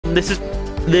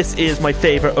this is my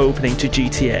favorite opening to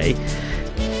GTA.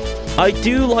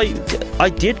 I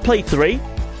did play 3,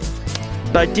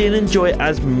 but I didn't enjoy it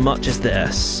as much as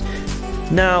this.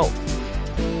 Now,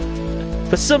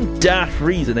 for some daft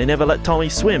reason, they never let Tommy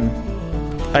swim.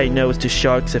 I know it's to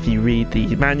sharks if you read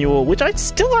the manual, which I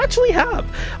still actually have.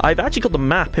 I've actually got the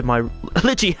map in my,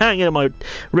 literally hanging in my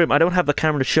room. I don't have the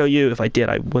camera to show you. If I did,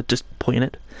 I would just point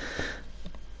it.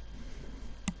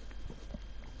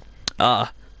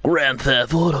 Grand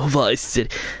Theft Auto Vice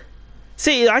City.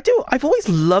 See, I've always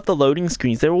loved the loading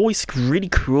screens. They're always really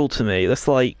cruel to me. That's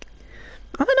like,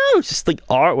 I don't know, it's just like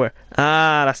artwork.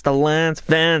 That's the Lance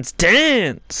Vance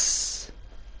dance.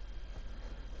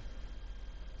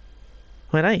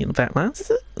 Wait, I ain't Fat Lance, is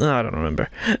it? No, I don't remember.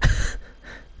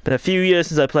 Been a few years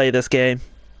since I played this game,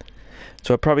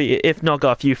 so I probably, if not,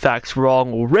 got a few facts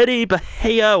wrong already, but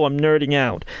hey-o, I'm nerding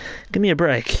out. Give me a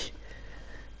break.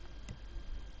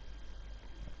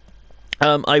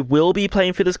 I will be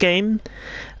playing for this game.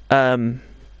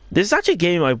 This is actually a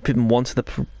game I've been wanting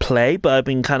to play, but I've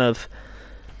been kind of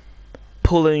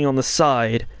pulling on the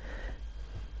side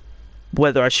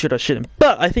whether I should or shouldn't.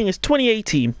 But I think it's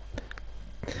 2018.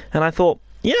 And I thought,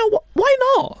 you know what? Why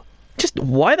not? Just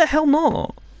why the hell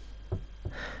not?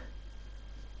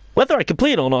 Whether I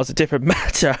complete it or not is a different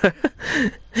matter.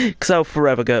 Because I'll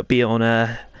forever be on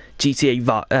GTA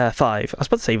 5. I was about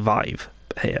to say Vive.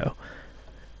 Hey-o.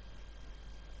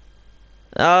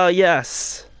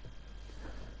 Yes.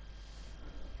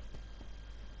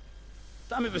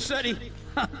 Tommy Vercetti?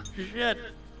 Shit.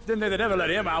 Didn't think they'd ever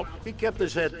let him out. He kept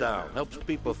his head down. Helps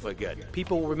people forget.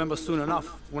 People will remember soon enough.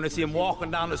 When they see him walking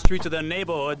down the streets of their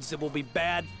neighborhoods, it will be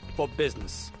bad for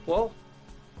business. Well,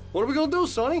 what are we gonna do,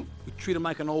 Sonny? We treat him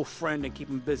like an old friend and keep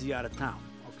him busy out of town,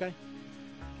 okay?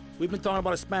 We've been talking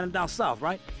about expanding down south,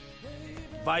 right?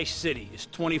 Vice City is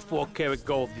 24-karat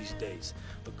gold these days.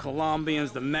 The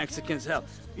Colombians, the Mexicans, hell,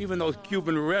 even those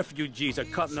Cuban refugees are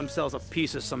cutting themselves a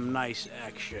piece of some nice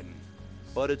action.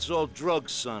 But it's all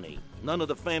drugs, Sonny. None of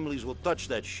the families will touch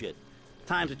that shit.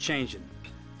 Times are changing.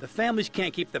 The families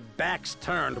can't keep their backs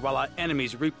turned while our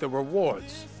enemies reap the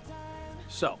rewards.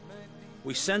 So,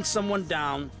 we send someone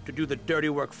down to do the dirty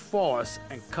work for us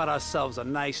and cut ourselves a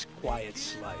nice, quiet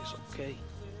slice, okay?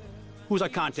 Who's our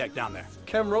contact down there?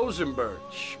 Ken Rosenberg,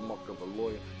 schmuck of a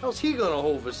lawyer. How's he gonna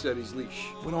hold Vercetti's leash?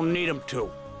 We don't need him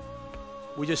to.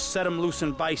 We just set him loose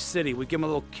in Vice City. We give him a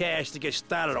little cash to get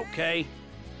started, okay?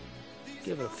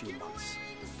 Give it a few months.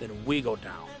 Then we go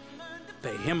down.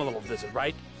 Pay him a little visit,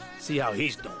 right? See how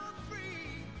he's doing.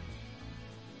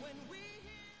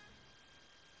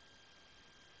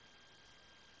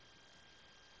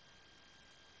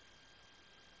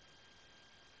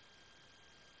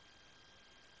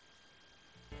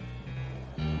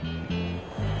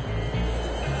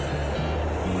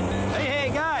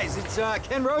 It's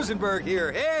Ken Rosenberg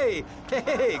here. Hey,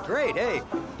 great, hey.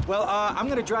 Well, I'm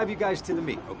gonna drive you guys to the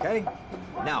meet, okay?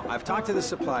 Now, I've talked to the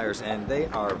suppliers, and they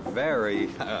are very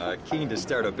keen to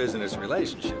start a business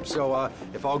relationship. So,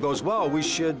 if all goes well, we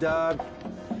should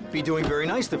be doing very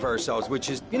nicely for ourselves, which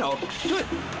is, you know, good.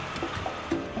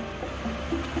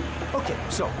 Okay,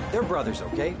 so they're brothers,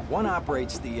 okay? One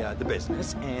operates the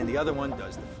business, and the other one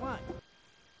does the flying.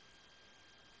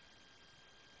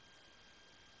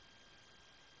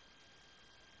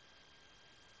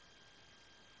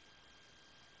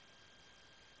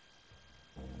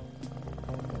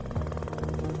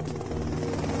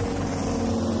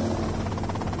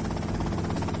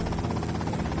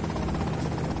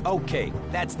 Okay,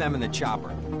 that's them in the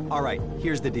chopper. All right,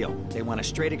 here's the deal. They want a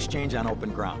straight exchange on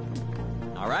open ground.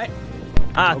 All right?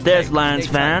 Okay, there's Lance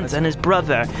Vance Vance and his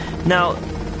brother. Now,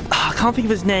 I can't think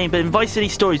of his name, but in Vice City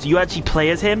Stories, you actually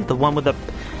play as him, the one with the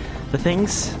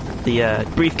things, the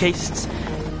briefcases.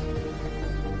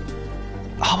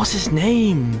 Oh, what's his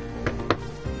name?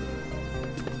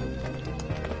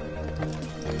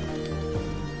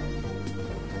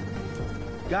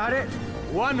 Got it?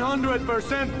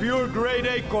 100% pure grade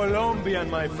A Colombian,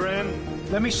 my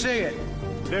friend. Let me see it.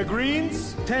 The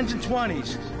greens? 10s and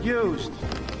 20s. Used.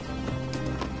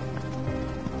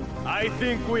 I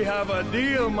think we have a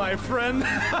deal, my friend.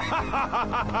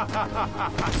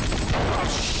 Oh,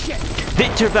 shit!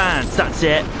 Victor Vance, that's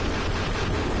it.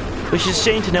 Which is a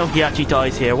shame to know he actually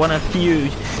dies here. One of the few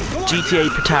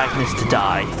GTA protagonists to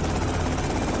die.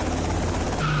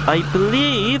 I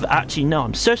believe, actually no,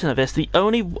 I'm certain of this, the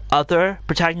only other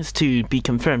protagonist to be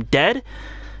confirmed dead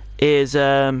is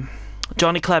Johnny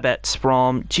Klebets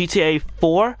from GTA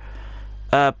 4,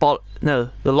 The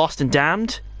Lost and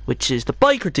Damned, which is the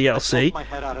Biker DLC,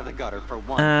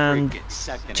 and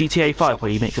GTA 5, where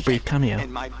he makes a brief cameo.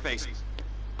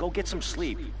 Go get some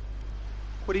sleep.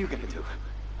 What are you gonna do?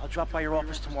 I'll drop by your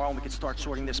office tomorrow and we can start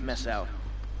sorting this mess out.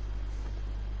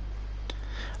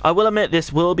 I will admit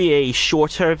this will be a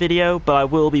shorter video, but I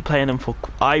will be playing them for.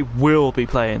 I will be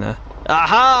playing her.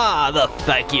 Aha! The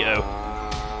thank you.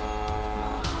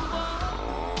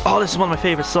 Oh, this is one of my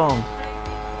favorite songs.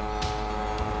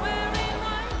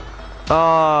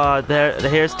 Oh,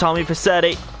 here's Tommy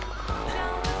Vercetti.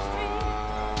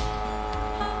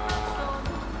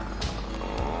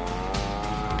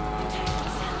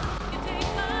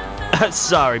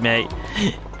 Sorry, mate.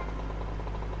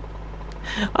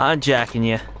 I'm jacking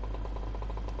you.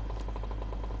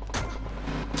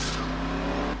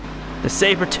 The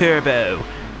Sabre Turbo.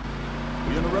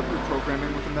 We interrupt your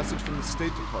programming with a message from the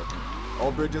State Department.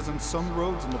 All bridges and some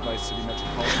roads in the Vice City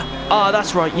metropolitan area. Oh,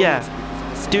 that's right, yeah.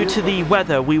 Due to the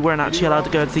weather, we weren't actually allowed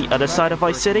to go to the other side of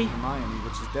Vice City. Miami,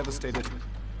 which is devastated.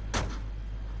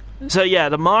 So yeah,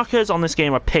 the markers on this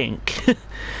game are pink.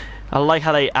 I like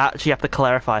how they actually have to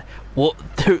clarify. Walk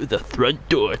through the front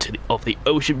door of the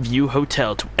Ocean View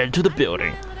Hotel to enter the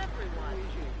building.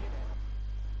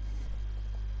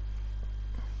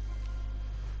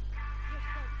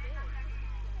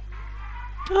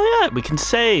 Oh yeah, we can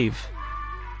save.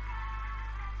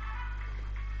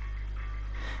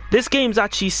 This game's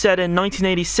actually set in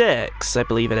 1986, I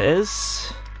believe it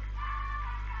is.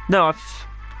 No, I've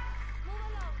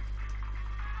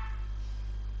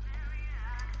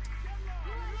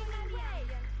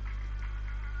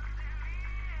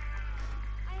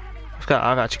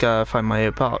actually got to find my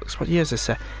box. What year is this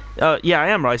set? Yeah, I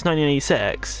am right. It's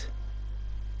 1986.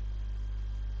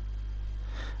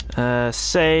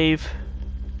 Save.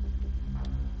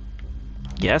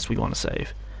 Yes, we want to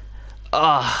save.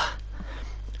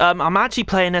 I'm actually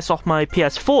playing this off my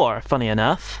PS4, funny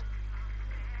enough.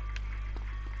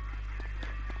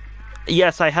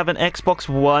 Yes, I have an Xbox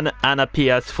One and a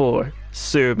PS4.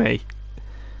 Sue me.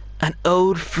 An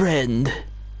old friend.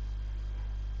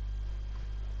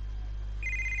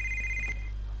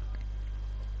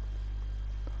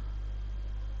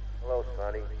 Hello,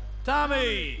 Sonny.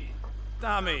 Tommy!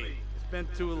 Tommy, it's been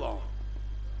too long.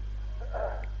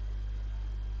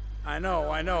 I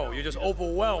know. You're just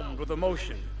overwhelmed with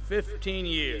emotion. 15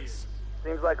 years.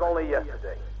 Seems like only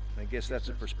yesterday. I guess that's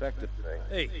a perspective thing.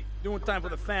 Hey, doing time for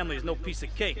the family is no piece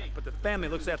of cake, but the family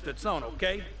looks after its own,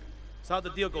 okay? So how'd the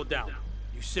deal go down?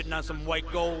 You sitting on some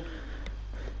white gold?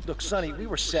 Look, Sonny, we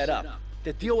were set up.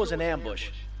 The deal was an ambush.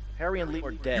 Harry and Lee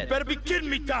were dead. You better be kidding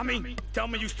me, Tommy! Tell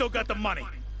me you still got the money.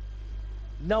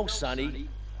 No, Sonny.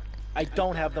 I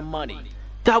don't have the money.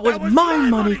 That was my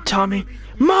money, Tommy!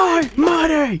 My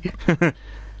money!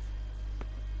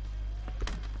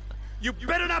 You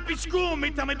better not be screwing me,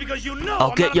 Tommy, because you know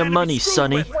I'll get your money,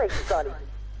 Sonny. Wait, Sonny.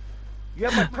 You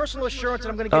have my personal assurance that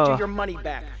I'm gonna get you your money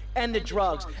back. And the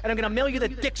drugs. And I'm gonna mail you the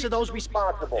dicks of those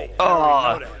responsible.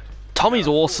 Tommy's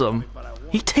awesome.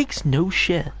 He takes no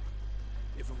shit.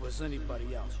 If it was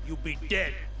anybody else, you'd be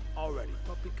dead already.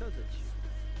 But because it's you,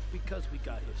 because we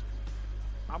got history,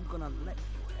 I'm gonna let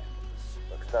you handle this.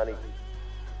 Look, Sonny, you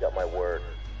got my word.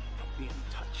 I'll be in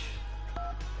touch.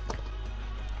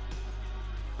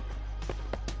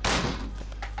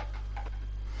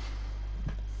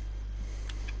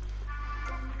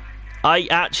 I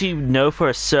actually know for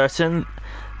a certain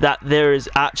that there is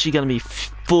actually going to be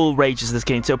full rages in this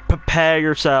game, so prepare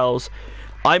yourselves.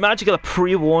 I'm actually going to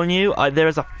pre-warn you,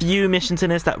 there's a few missions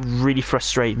in this that really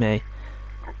frustrate me.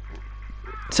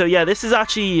 So yeah, this is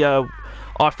actually our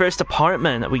first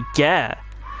apartment that we get.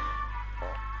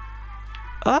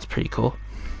 Oh, that's pretty cool.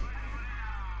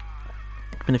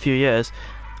 Been a few years.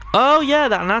 Oh yeah,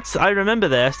 that's I remember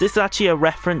this. This is actually a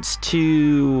reference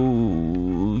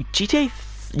to GTA.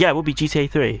 Yeah, it will be GTA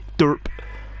 3. Derp.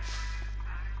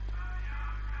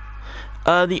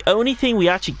 The only thing we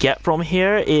actually get from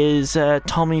here is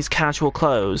Tommy's casual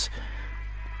clothes.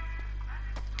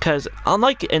 Because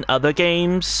unlike in other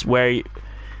games where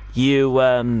you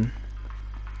can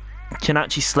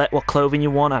actually select what clothing you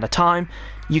want at a time,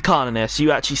 you can't in this.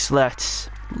 You actually select,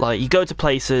 like, you go to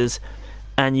places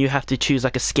and you have to choose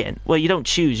like a skin. Well, you don't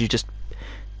choose, you just...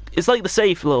 It's like the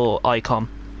save little icon.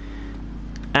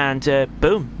 And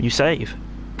boom, you save.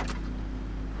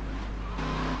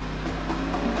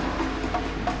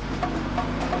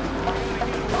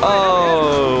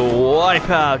 Oh,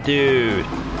 Wipeout, dude.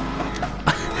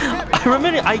 I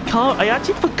remember, I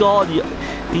actually forgot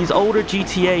these older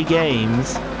GTA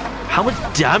games, how much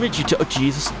damage you took. Oh,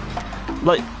 Jesus.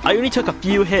 Like, I only took a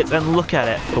few hits and look at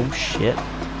it. Oh, shit.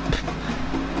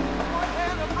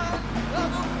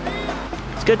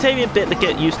 It's gonna take me a bit to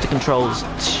get used to controls.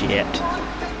 Shit.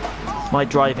 My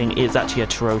driving is actually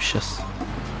atrocious.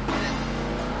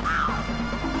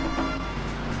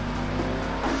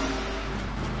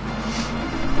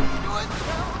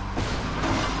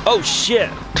 Oh shit!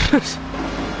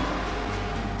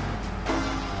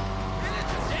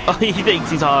 Oh, he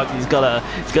thinks he's hard. He's got a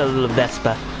little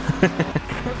Vespa.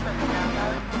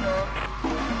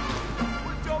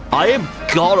 I am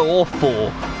god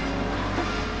awful.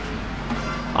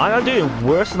 I'm doing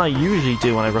worse than I usually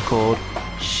do when I record.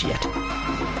 Shit.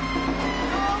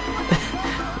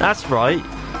 That's right.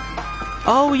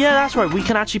 Oh yeah, that's right. We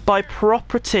can actually buy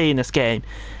property in this game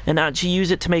and actually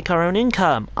use it to make our own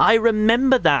income. I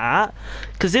remember that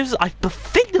because I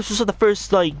think this was the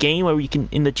first like game where you can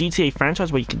in the GTA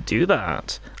franchise where you can do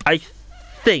that. I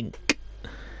think.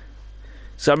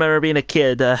 So I remember being a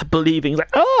kid believing like,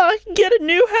 oh, I can get a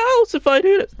new house if I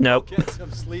do this. Nope. Get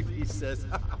some sleep, he says.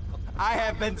 I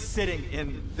have been sitting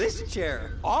in this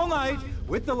chair all night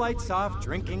with the lights off,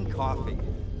 drinking coffee.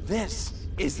 This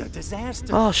is a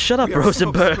disaster. Oh, shut up, We are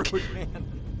Rosenberg. so screwed, man.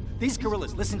 These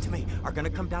gorillas, listen to me, are gonna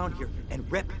come down here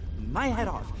and rip my head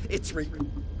off. It's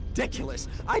ridiculous.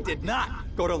 I did not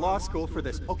go to law school for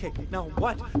this. Okay, now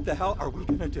what the hell are we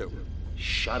gonna do?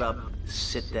 Shut up,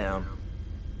 sit down,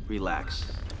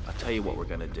 relax. I'll tell you what we're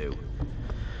gonna do.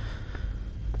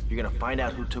 You're gonna find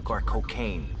out who took our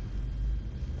cocaine.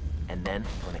 And then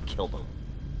we're gonna kill them.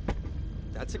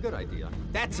 That's a good idea.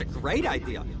 That's a great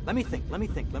idea. Let me think.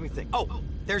 Oh,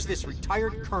 there's this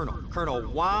retired colonel, Colonel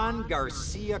Juan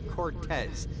Garcia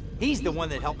Cortez. He's the one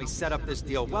that helped me set up this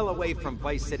deal well away from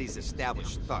Vice City's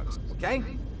established thugs, okay?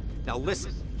 Now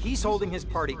listen, he's holding his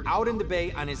party out in the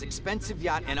bay on his expensive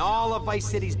yacht, and all of Vice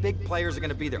City's big players are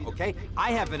gonna be there, okay?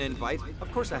 I have an invite.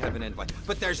 Of course I have an invite.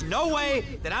 But there's no way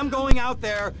that I'm going out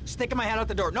there, sticking my head out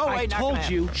the door. No way, I not told gonna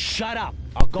you, happen. shut up.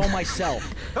 I'll go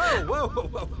myself. Oh,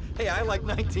 whoa. Hey, I like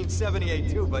 1978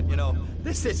 too, but you know,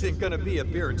 this isn't gonna be a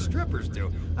beer and strippers do.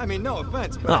 I mean, no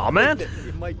offense, but Aw, man.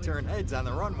 you might turn heads on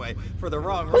the runway for the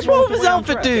wrong What's reason. wrong with his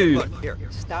outfit, dude? Look, here,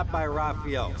 stop by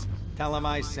Raphael's. Tell him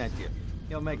I sent you.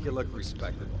 He'll make you look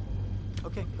respectable.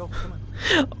 Okay, go, come on.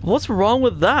 What's wrong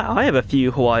with that? I have a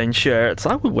few Hawaiian shirts.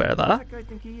 I would wear that. That guy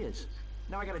think he is.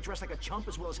 Now I gotta dress like a chump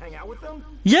as well as hang out with them?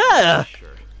 Yeah! Sure.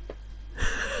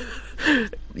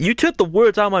 You took the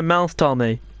words out of my mouth,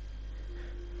 Tommy.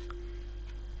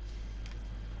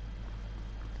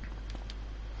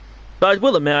 But I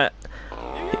will admit,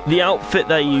 the outfit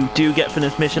that you do get for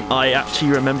this mission, I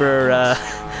actually remember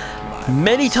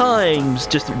many times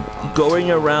just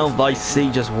going around Vice City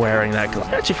just wearing that. Cause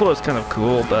I actually thought it was kind of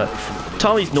cool, but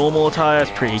Tommy's normal attire is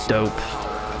pretty dope.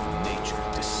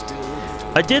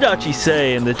 I did actually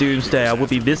say in the Doomsday I would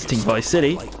be visiting Vice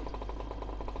City.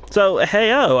 So,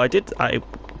 hey-oh, I did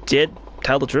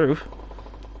tell the truth.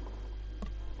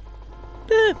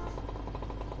 Eh.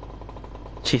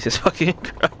 Jesus fucking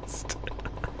Christ.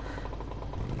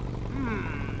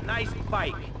 Nice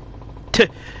bike.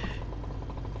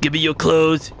 Give me your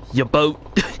clothes, your boat.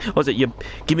 What was it?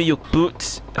 Give me your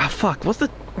boots. Ah, fuck. What's the?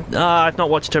 I've not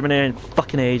watched Terminator in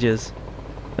fucking ages.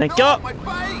 Thank God. My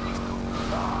bike!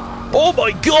 Oh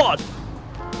my God.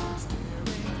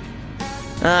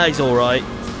 Ah, he's all right.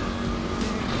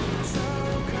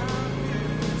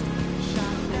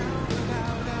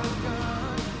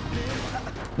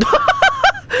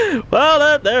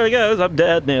 Well, there he goes. I'm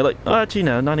dead nearly. Oh, actually,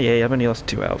 no, 98. I've only lost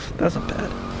 2 health. That's not bad.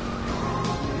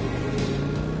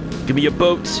 Give me your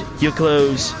boats, your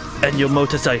clothes, and your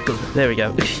motorcycle. There we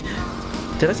go.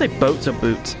 Did I say boats or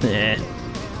boots? Nah.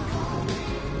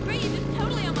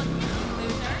 Totally almost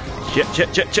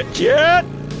loser. Shit.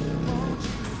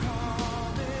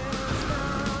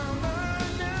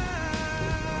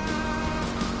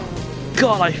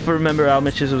 God, I remember how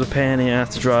much this was a pain in the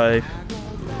ass to drive.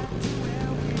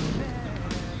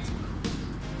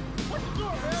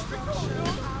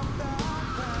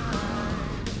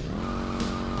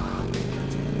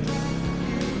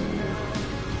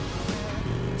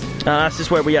 This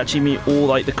is where we actually meet all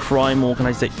like the crime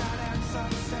organization.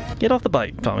 Get off the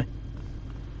bike, Tommy.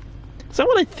 Is that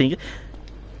what I think?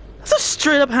 That's a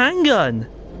straight up handgun.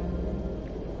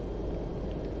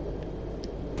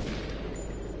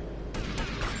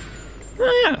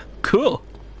 Oh yeah, cool.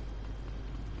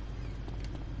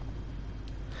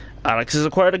 Alex has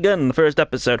acquired a gun in the first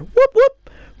episode. Whoop whoop!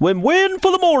 Win-win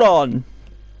for the moron!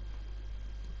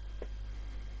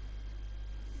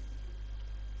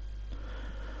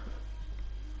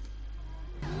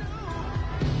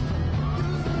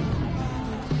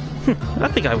 I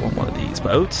think I want one of these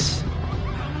boats.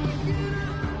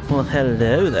 Well,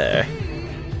 hello there.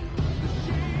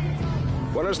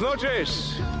 Buenas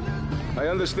noches. I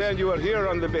understand you are here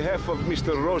on the behalf of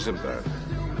Mr. Rosenberg.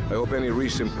 I hope any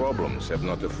recent problems have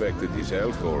not affected his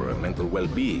health or mental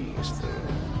well-being, Mr.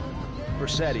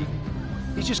 Vercetti.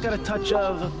 He's just got a touch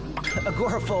of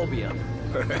agoraphobia.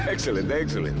 Excellent,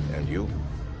 excellent. And you?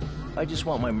 I just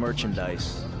want my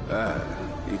merchandise.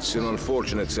 It's an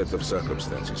unfortunate set of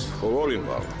circumstances for all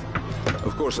involved.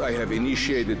 Of course, I have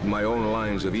initiated my own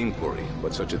lines of inquiry,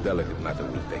 but such a delicate matter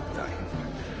will take time.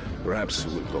 Perhaps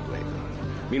we'll talk later.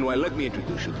 Meanwhile, let me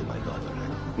introduce you to my daughter.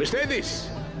 Miss Edis!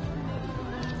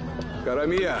 Cara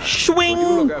mia, Swing! Would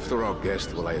you look after our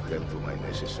guest while I attend to my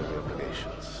necessary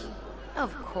obligations?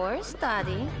 Of course,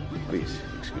 Daddy. Please,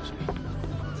 excuse me.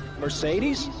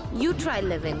 Mercedes? You try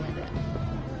living with it.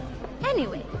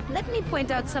 Anyway, let me point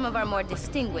out some of our more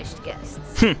distinguished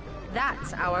guests.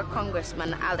 That's our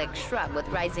Congressman Alex Shrub with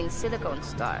Rising Silicon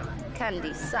Star,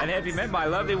 Candy Sucks. And have you met my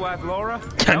lovely wife, Laura?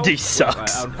 Candy No?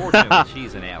 Sucks. Well, unfortunately,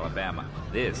 she's in Alabama.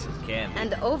 This is Candy.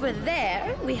 And over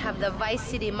there, we have the Vice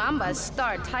City Mamba's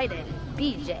star titan,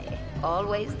 BJ.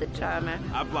 Always the charmer.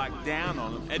 I blocked down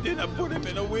on him, and then I put him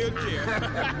in a wheelchair.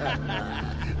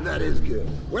 That is good.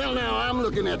 Well, now, I'm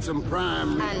looking at some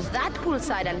prime... And that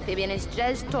poolside amphibian is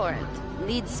Jez Torrent,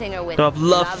 lead singer with Of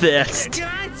Love Fest. Can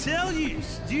I tell you,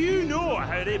 do you know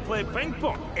how they play ping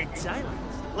pong in Thailand?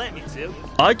 Let me tell you.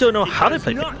 I don't know how to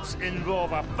play ping nuts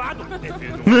involve a paddle, if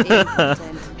you know.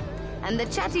 And the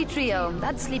chatty trio,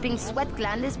 that sleeping sweat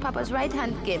gland is Papa's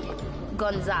right-hand gimp,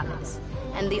 Gonzalez.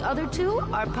 And the other two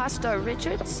are Pastor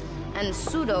Richards and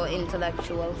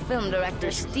pseudo-intellectual film director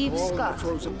Steve Scott.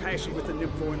 Throws a passion with the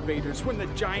Nympho invaders when the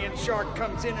giant shark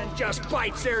comes in and just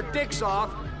bites their dicks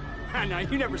off. Now,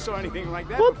 you never saw anything like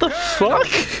that. What the fuck?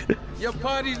 Your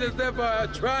parties is never a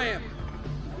triumph.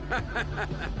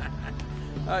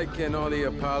 I can only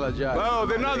apologize. Oh,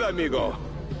 de nada, amigo.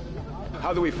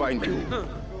 How do we find you?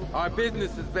 Our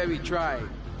business is very trying.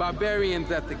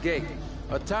 Barbarians at the gate.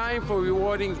 A time for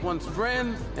rewarding one's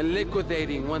friends and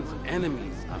liquidating one's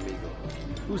enemies, amigo.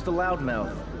 Who's the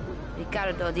loudmouth?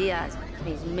 Ricardo Diaz.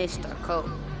 He's Mr. Coke.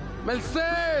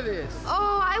 Mercedes!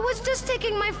 Oh, I was just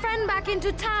taking my friend back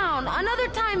into town. Another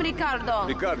time, Ricardo.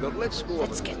 Ricardo, let's go.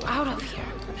 Let's get out of here.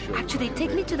 Actually,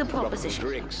 take me to the pole position.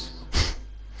 Drinks.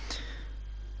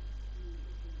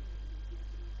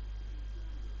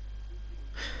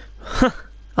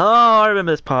 Oh, I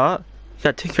remember this part. You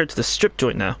gotta take her to the strip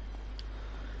joint now.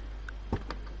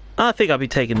 I think I'll be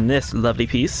taking this lovely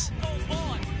piece.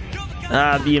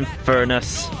 The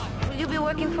Infernus. Will you be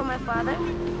working for my father?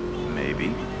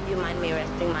 Maybe. You mind me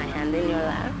resting my hand in your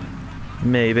lap?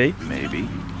 Maybe. Maybe.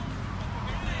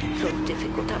 So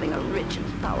difficult having a rich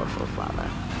and powerful father.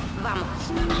 Vamos.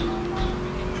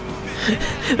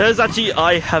 There's actually,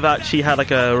 I have actually had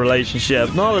like a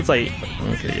relationship. No, it's like,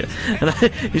 okay, yeah. And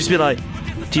I used to be like,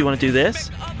 do you want to do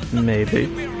this? Maybe.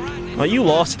 Are you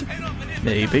lost?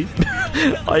 Maybe.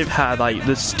 I've had like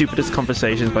the stupidest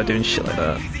conversations by doing shit like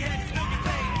that.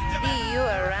 See you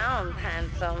around,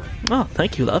 handsome. Oh,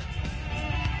 thank you, love.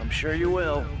 I'm sure you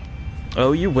will.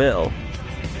 Oh, you will.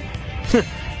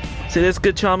 See this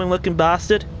good charming looking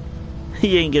bastard?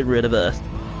 He ain't getting rid of us.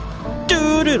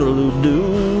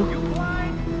 Doo-doo-doo-doo.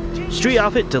 Street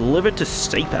outfit delivered to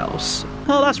Safe House.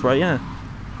 Oh, that's right, yeah.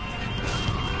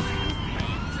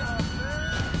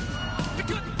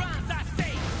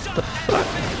 The fuck?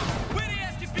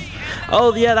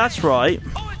 Oh, yeah, that's right.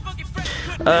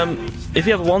 If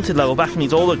you have a wanted level back in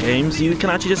these older games, you can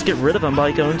actually just get rid of them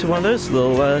by going to one of those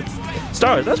little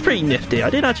stars. That's pretty nifty. I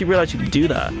didn't actually realize you could do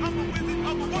that.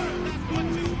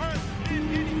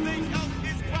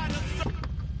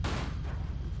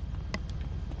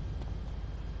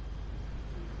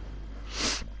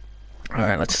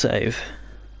 Alright, let's save.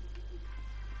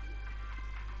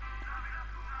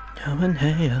 Coming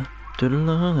here.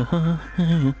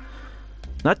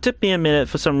 That took me a minute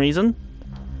for some reason.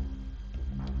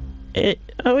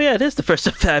 Oh yeah, it is the 1st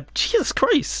of Feb. Jesus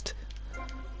Christ.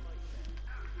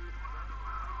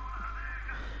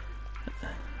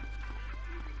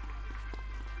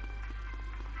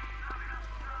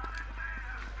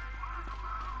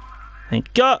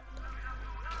 Thank God.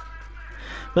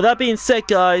 With that being said,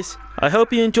 guys, I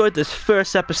hope you enjoyed this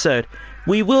first episode.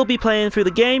 We will be playing through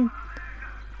the game,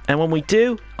 and when we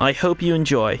do, I hope you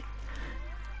enjoy.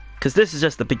 Because this is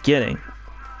just the beginning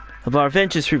of our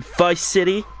adventures through Vice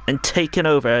City and taking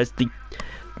over as the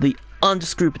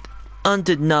undisputed,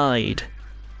 undenied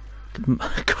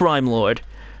crime lord.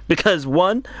 Because,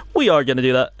 one, we are going to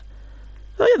do that.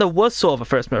 Oh yeah, there was sort of a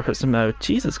first-person mode.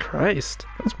 Jesus Christ.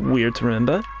 That's weird to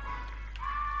remember.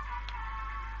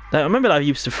 I remember that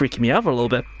used to freak me out for a little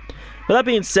bit. With that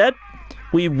being said,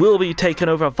 we will be taking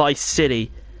over Vice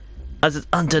City as its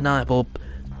undeniable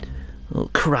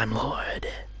crime lord.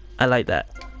 I like that.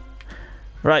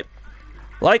 Right.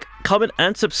 Like, comment,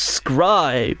 and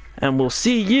subscribe. And we'll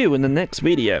see you in the next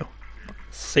video.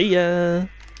 See ya.